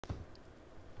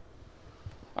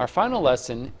Our final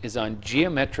lesson is on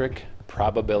geometric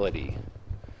probability.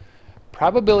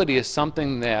 Probability is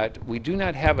something that we do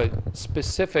not have a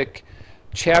specific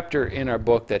chapter in our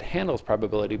book that handles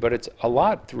probability, but it's a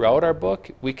lot throughout our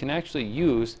book we can actually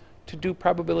use to do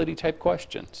probability type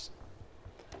questions.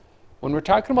 When we're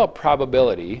talking about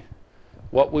probability,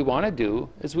 what we want to do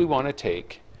is we want to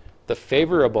take the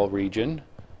favorable region.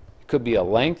 It could be a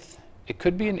length, it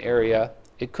could be an area,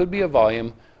 it could be a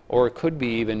volume, or it could be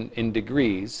even in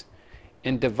degrees,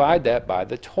 and divide that by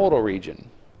the total region.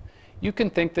 You can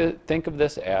think of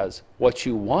this as what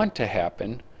you want to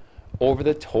happen over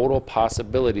the total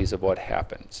possibilities of what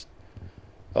happens.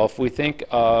 Well, if we think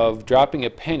of dropping a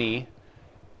penny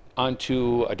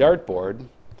onto a dartboard,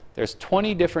 there's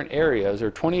 20 different areas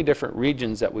or 20 different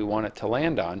regions that we want it to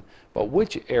land on, but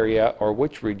which area or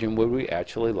which region would we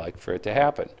actually like for it to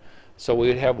happen? So we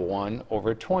would have 1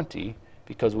 over 20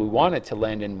 because we want it to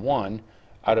land in 1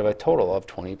 out of a total of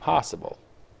 20 possible.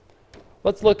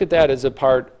 Let's look at that as a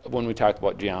part of when we talk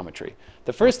about geometry.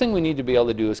 The first thing we need to be able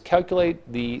to do is calculate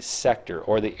the sector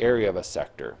or the area of a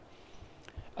sector.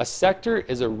 A sector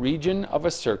is a region of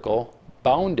a circle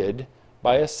bounded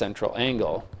by a central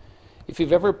angle. If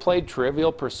you've ever played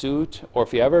Trivial Pursuit, or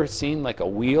if you've ever seen like a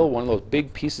wheel, one of those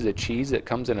big pieces of cheese that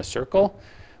comes in a circle,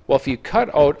 well, if you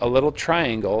cut out a little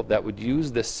triangle that would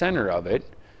use the center of it,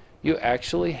 you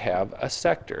actually have a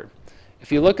sector.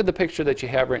 If you look at the picture that you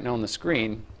have right now on the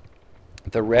screen,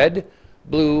 the red,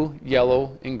 blue,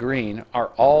 yellow, and green are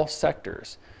all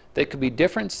sectors. They could be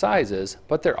different sizes,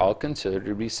 but they're all considered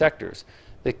to be sectors.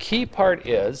 The key part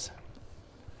is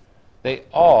they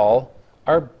all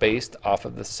are based off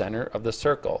of the center of the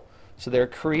circle. So they're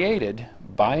created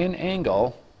by an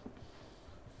angle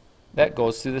that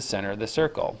goes through the center of the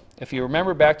circle. If you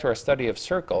remember back to our study of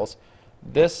circles,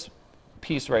 this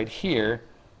piece right here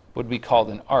would be called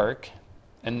an arc,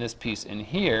 and this piece in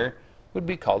here would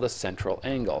be called a central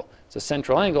angle. It's a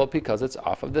central angle because it's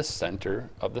off of the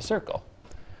center of the circle.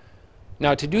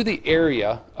 Now, to do the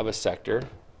area of a sector,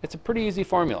 it's a pretty easy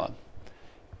formula.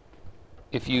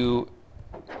 If you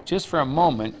just for a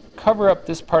moment cover up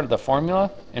this part of the formula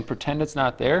and pretend it's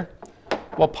not there,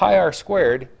 well, pi r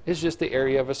squared is just the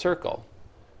area of a circle.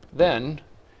 Then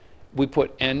we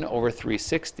put n over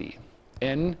 360.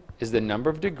 N is the number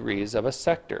of degrees of a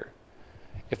sector.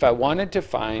 If I wanted to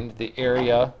find the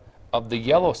area of the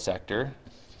yellow sector,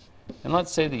 and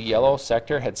let's say the yellow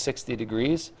sector had 60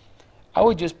 degrees, I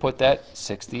would just put that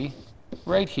 60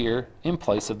 right here in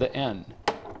place of the n.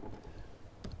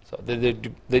 So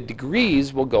the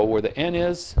degrees will go where the n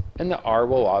is, and the r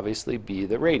will obviously be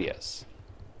the radius.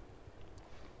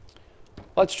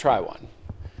 Let's try one.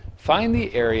 Find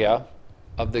the area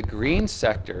of the green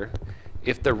sector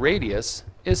if the radius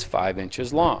is 5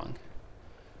 inches long.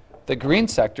 The green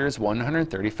sector is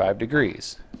 135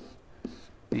 degrees.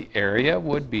 The area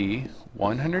would be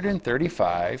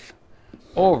 135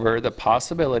 over the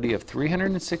possibility of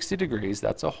 360 degrees,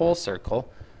 that's a whole circle,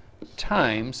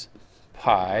 times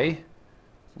pi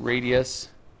radius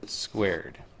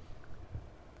squared.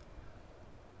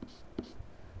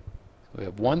 We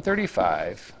have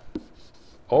 135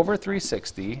 over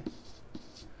 360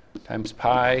 times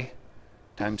pi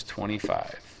times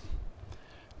 25.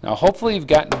 Now, hopefully you've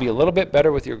gotten to be a little bit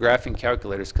better with your graphing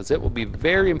calculators, because it will be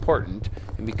very important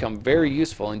and become very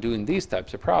useful in doing these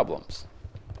types of problems.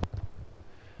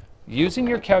 Using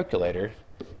your calculator,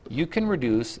 you can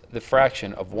reduce the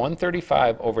fraction of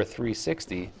 135 over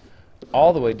 360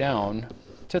 all the way down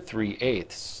to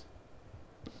 3/8.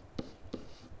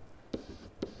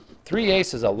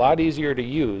 3/8 is a lot easier to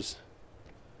use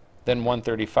than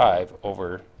 135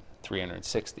 over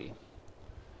 360.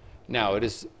 Now, it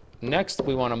is next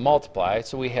we want to multiply,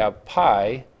 so we have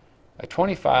pi, a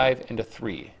 25, and a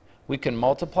 3. We can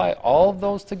multiply all of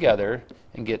those together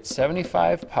and get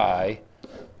 75 pi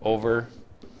over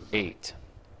 8.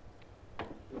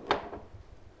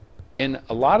 And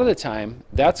a lot of the time,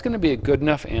 that's going to be a good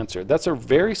enough answer. That's a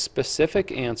very specific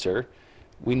answer.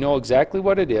 We know exactly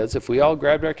what it is. If we all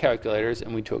grabbed our calculators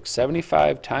and we took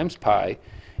 75 times pi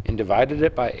and divided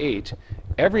it by 8,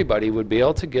 everybody would be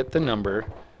able to get the number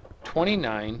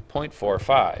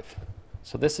 29.45.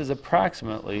 So this is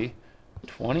approximately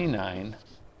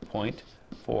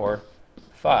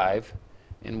 29.45,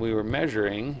 and we were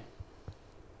measuring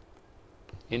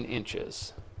in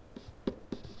inches.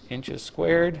 Inches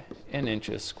squared and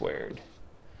inches squared.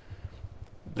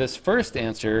 This first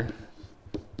answer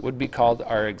would be called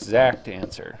our exact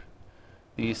answer.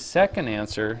 The second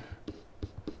answer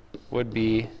would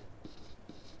be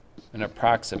an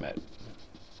approximate.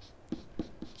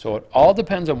 So it all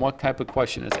depends on what type of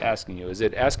question it's asking you. Is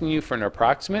it asking you for an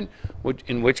approximate,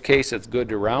 in which case it's good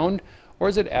to round, or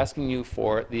is it asking you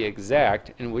for the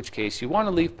exact, in which case you want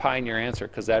to leave pi in your answer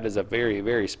because that is a very,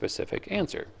 very specific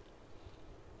answer.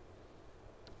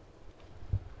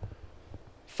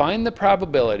 Find the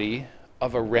probability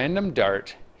of a random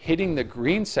dart hitting the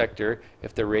green sector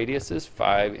if the radius is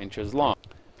 5 inches long.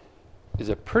 Is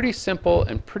a pretty simple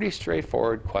and pretty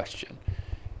straightforward question.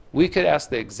 We could ask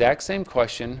the exact same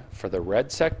question for the red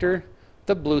sector,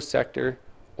 the blue sector,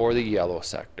 or the yellow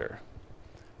sector.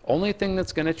 Only thing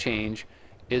that's going to change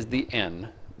is the n.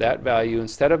 That value,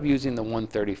 instead of using the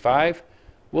 135,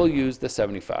 we'll use the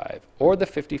 75, or the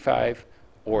 55,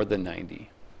 or the 90.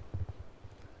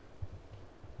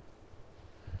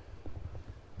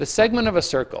 The segment of a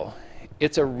circle.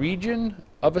 It's a region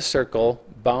of a circle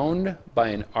bound by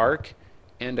an arc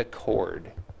and a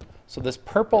chord. So this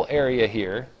purple area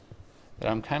here, that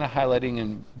I'm kind of highlighting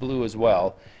in blue as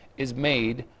well, is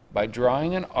made by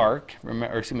drawing an arc, or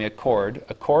excuse me, a chord.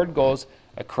 A chord goes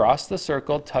across the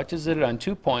circle, touches it on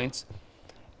 2 points,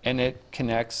 and it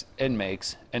connects and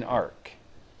makes an arc.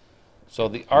 So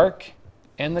the arc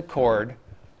and the chord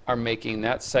are making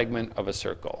that segment of a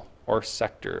circle, or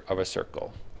sector of a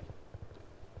circle.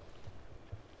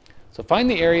 So find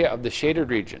the area of the shaded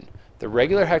region. The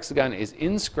regular hexagon is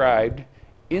inscribed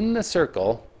in the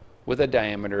circle with a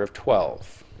diameter of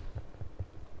 12.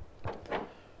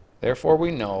 Therefore, we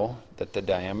know that the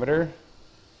diameter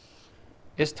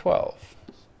is 12.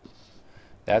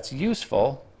 That's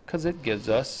useful because it gives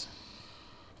us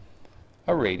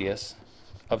a radius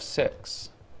of 6.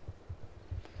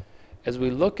 As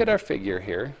we look at our figure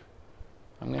here,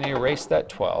 I'm going to erase that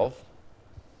 12.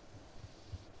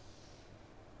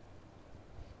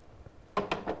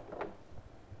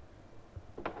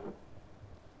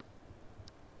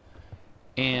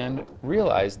 And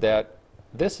realize that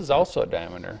this is also a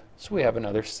diameter, so we have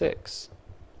another 6.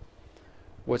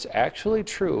 What's actually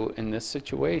true in this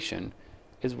situation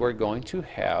is we're going to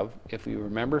have, if we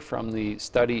remember from the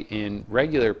study in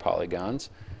regular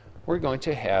polygons, we're going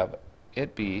to have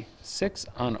it be 6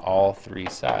 on all 3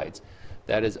 sides.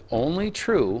 That is only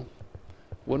true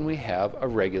when we have a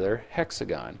regular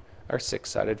hexagon, our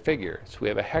 6-sided figure. So we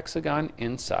have a hexagon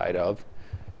inside of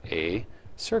a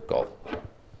circle.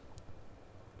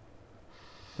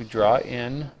 We draw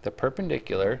in the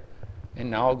perpendicular,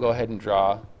 and now I'll go ahead and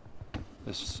draw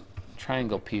this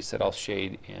triangle piece that I'll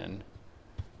shade in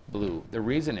blue. The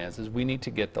reason is we need to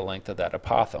get the length of that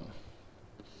apothem.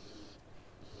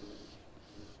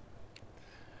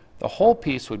 The whole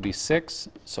piece would be 6,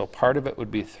 so part of it would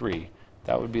be 3.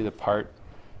 That would be the part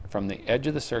from the edge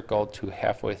of the circle to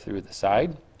halfway through the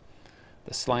side.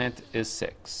 The slant is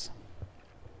 6.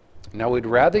 Now we'd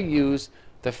rather use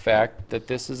the fact that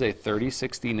this is a 30,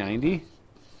 60, 90.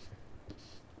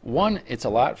 1, it's a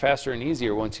lot faster and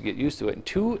easier once you get used to it. And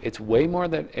 2, it's way more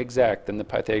exact than the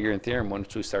Pythagorean theorem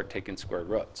once we start taking square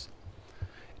roots.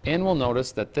 And we'll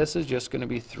notice that this is just going to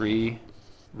be 3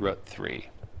 root 3.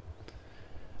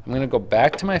 I'm going to go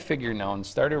back to my figure now and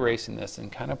start erasing this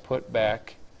and kind of put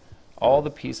back all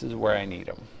the pieces where I need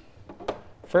them.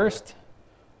 First,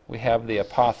 we have the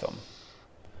apothem,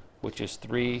 which is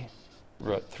 3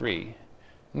 root 3.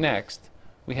 Next,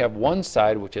 we have one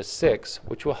side, which is 6,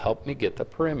 which will help me get the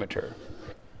perimeter.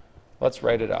 Let's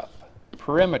write it up.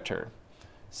 Perimeter.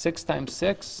 6 times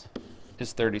 6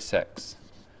 is 36.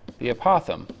 The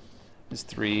apothem is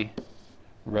 3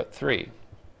 root 3.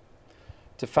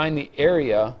 To find the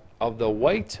area of the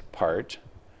white part,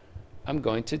 I'm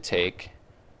going to take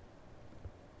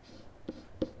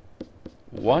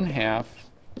 1/2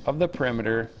 of the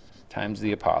perimeter times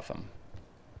the apothem.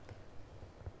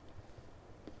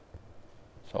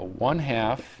 So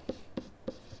 1/2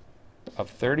 of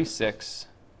 36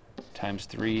 times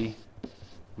 3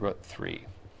 root 3.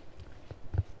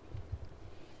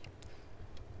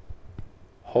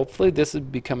 Hopefully this is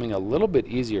becoming a little bit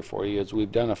easier for you as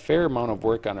we've done a fair amount of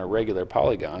work on our regular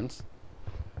polygons.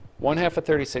 1/2 of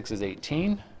 36 is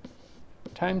 18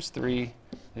 times 3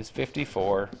 is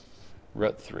 54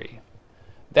 root 3.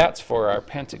 That's for our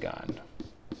pentagon.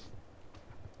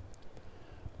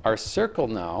 Our circle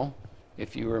now,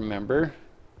 if you remember,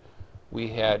 we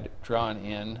had drawn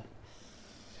in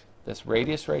this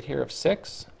radius right here of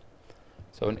 6.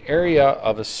 So an area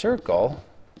of a circle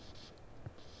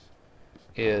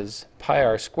is pi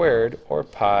r squared, or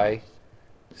pi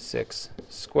 6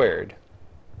 squared,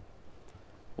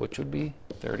 which would be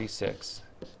 36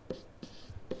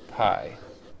 pi.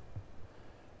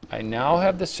 I now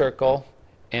have the circle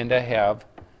and I have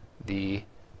the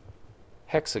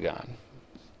hexagon.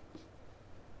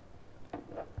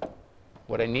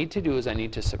 what I need to do is I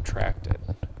need to subtract it.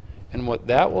 And what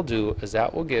that will do is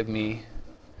that will give me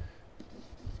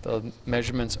the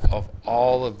measurements of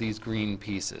all of these green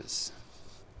pieces.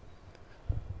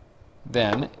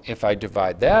 Then, if I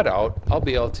divide that out, I'll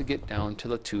be able to get down to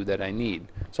the 2 that I need.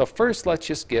 So first, let's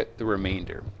just get the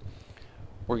remainder.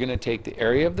 We're going to take the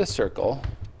area of the circle,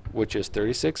 which is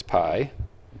 36 pi,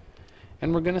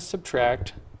 and we're going to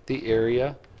subtract the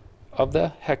area of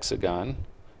the hexagon,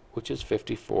 which is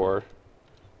 54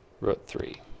 root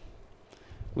 3.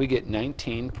 We get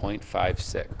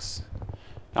 19.56.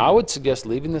 Now, I would suggest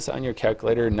leaving this on your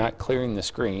calculator and not clearing the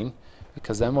screen,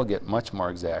 because then we'll get much more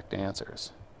exact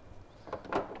answers.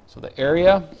 So the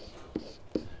area,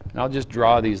 and I'll just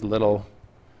draw these little,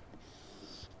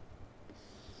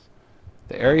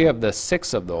 the area of the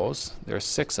 6 of those, there's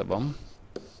 6 of them.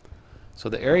 So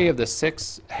the area of the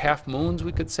 6 half moons,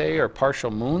 we could say, or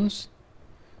partial moons,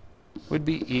 would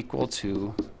be equal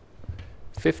to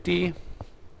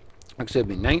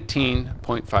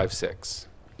 19.56.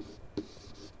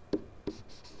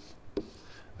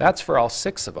 That's for all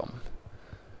 6 of them.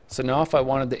 So now if I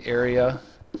wanted the area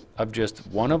of just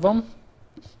one of them,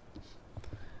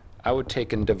 I would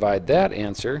take and divide that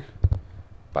answer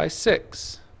by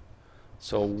 6.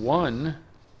 So one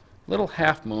little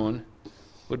half moon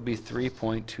would be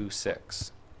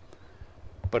 3.26.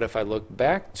 But if I look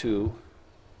back to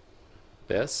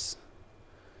this,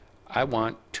 I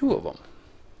want 2 of them.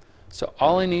 So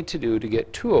all I need to do to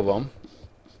get 2 of them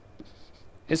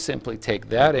is simply take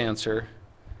that answer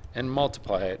and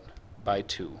multiply it by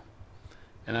 2.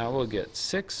 And I will get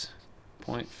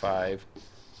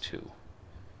 6.52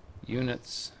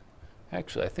 units.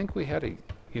 Actually, I think we had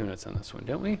units on this one,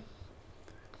 didn't we?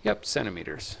 Yep,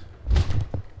 centimeters.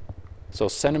 So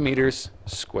centimeters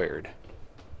squared.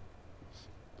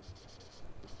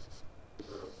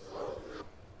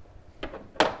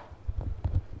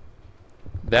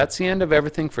 That's the end of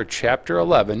everything for Chapter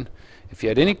 11. If you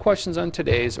had any questions on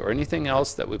today's or anything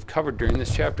else that we've covered during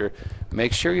this chapter,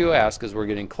 make sure you ask, as we're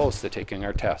getting close to taking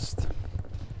our test.